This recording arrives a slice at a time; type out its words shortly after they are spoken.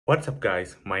What's up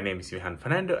guys, my name is Johan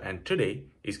Fernando and today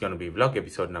is going to be vlog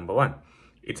episode number 1.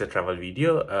 It's a travel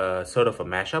video, sort of a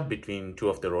mashup between two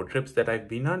of the road trips that I've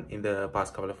been on in the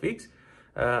past couple of weeks.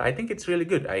 I think it's really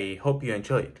good. I hope you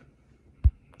enjoy it.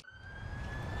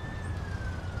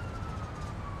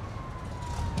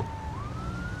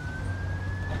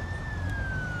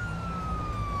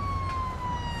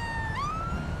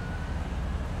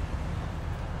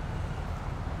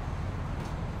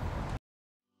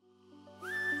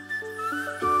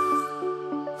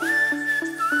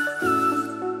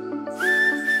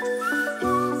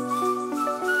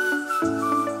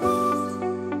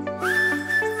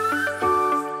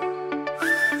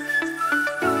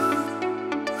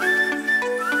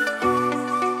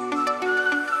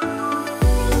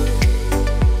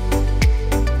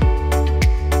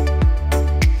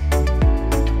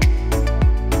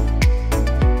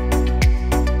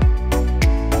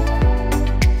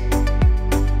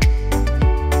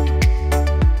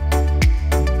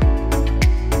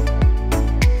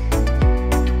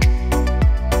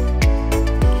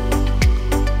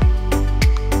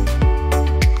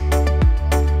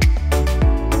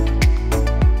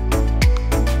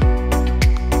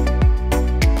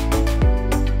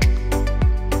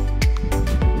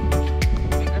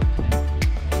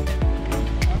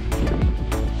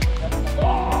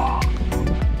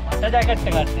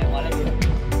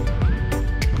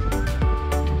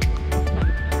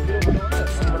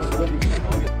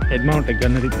 Head mount එක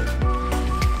ගන්න තිබ්බා.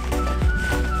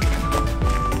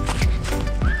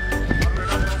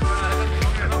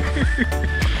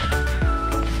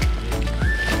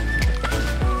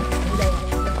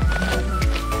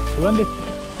 Ulan deh.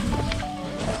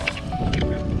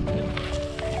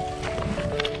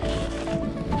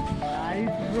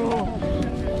 Nice bro.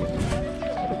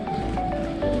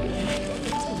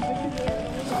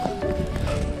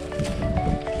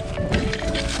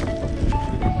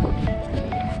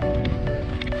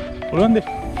 Ulan deh.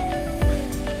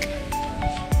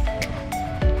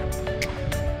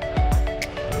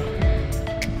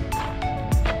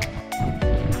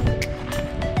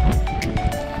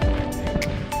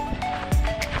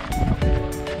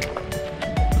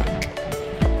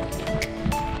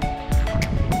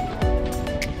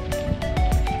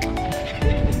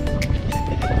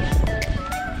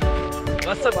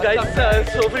 What's up guys?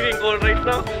 It's so freaking cold right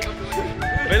now.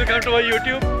 Welcome to my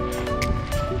YouTube.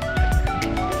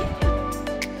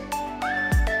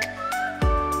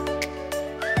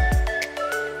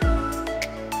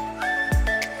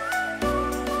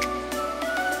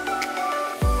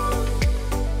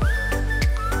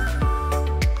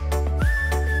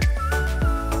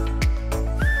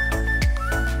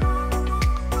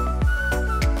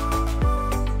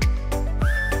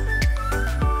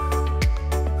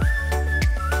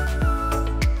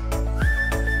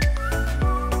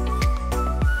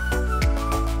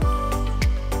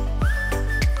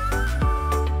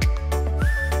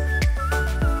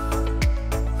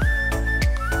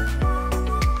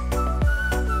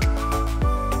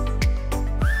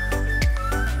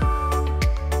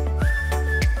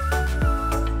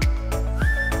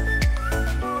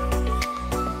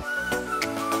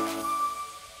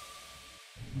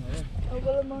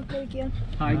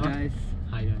 Hi guys.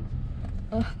 Hi guys.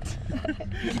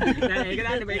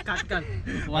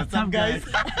 What's up guys?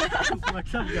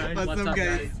 What's up guys? What's up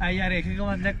guys? I यार एक को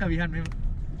बंदा कभी हम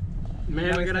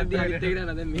मैं मगर दी हरित के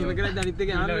ना मैं मगर दी हरित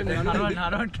के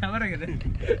हारोन कैमरा करे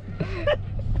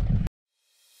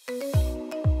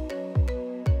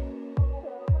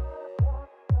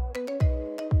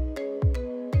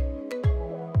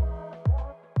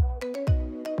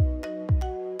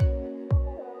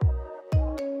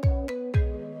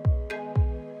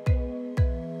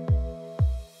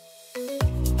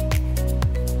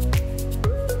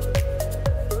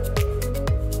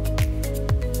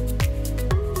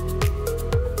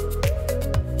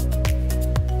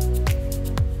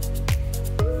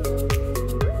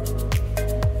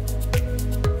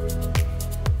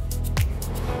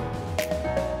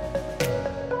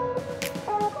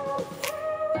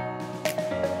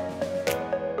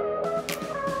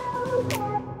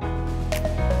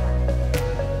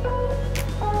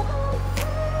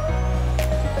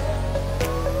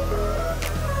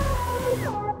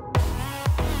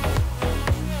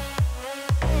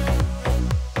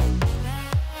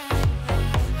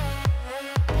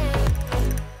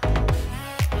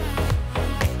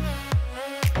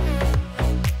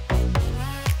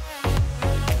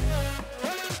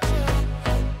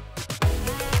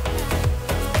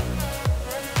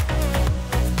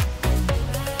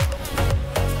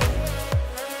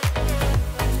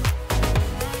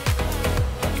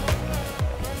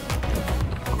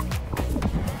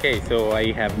Okay, so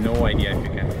I have no idea if you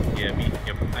can hear me.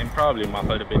 Yep, I'm probably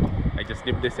muffled a bit. I just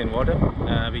dipped this in water.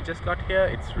 We just got here.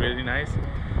 It's really nice.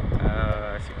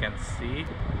 As you can see,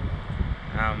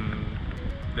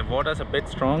 the water's a bit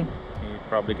strong. You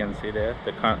probably can see there.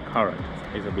 The current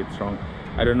is a bit strong.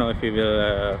 I don't know if we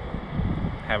will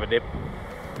have a dip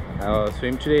or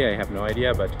swim today. I have no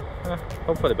idea, but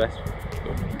hope for the best.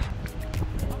 Go.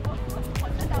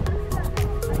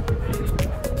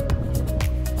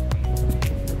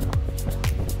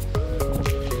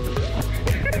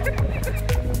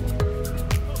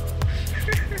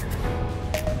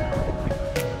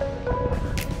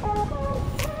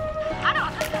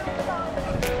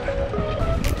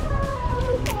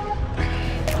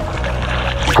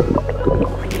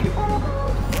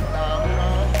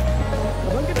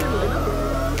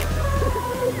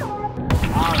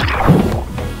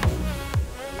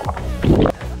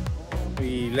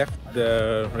 We left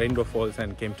the Rainbow Falls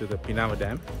and came to the Pinawa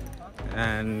Dam,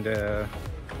 and the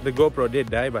GoPro did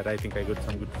die, but I think I got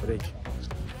some good footage.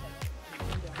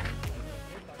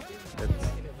 That's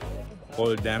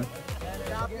old dam.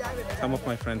 Some of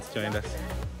my friends joined us.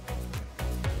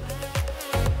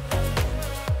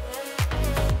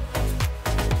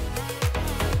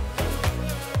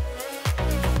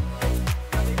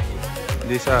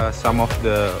 These are some of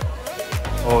the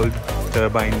old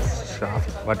turbines,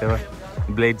 shafts, whatever,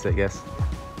 blades I guess.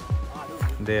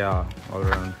 They are all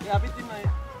around.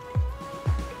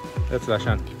 That's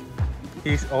Lashan.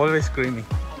 He's always screaming.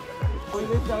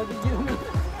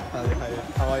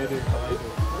 How are you doing?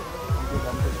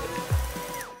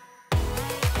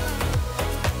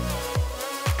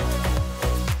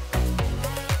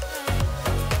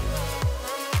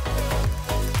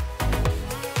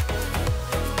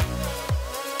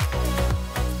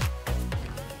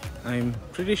 I'm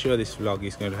pretty sure this vlog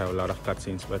is going to have a lot of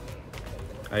cutscenes, but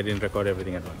I didn't record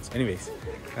everything at once. Anyways,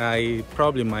 I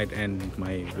probably might end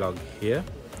my vlog here.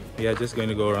 We are just going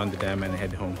to go around the dam and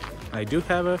head home. I do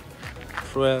have a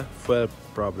fuel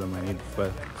problem. I need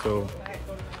fuel. So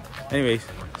anyways,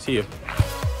 see you.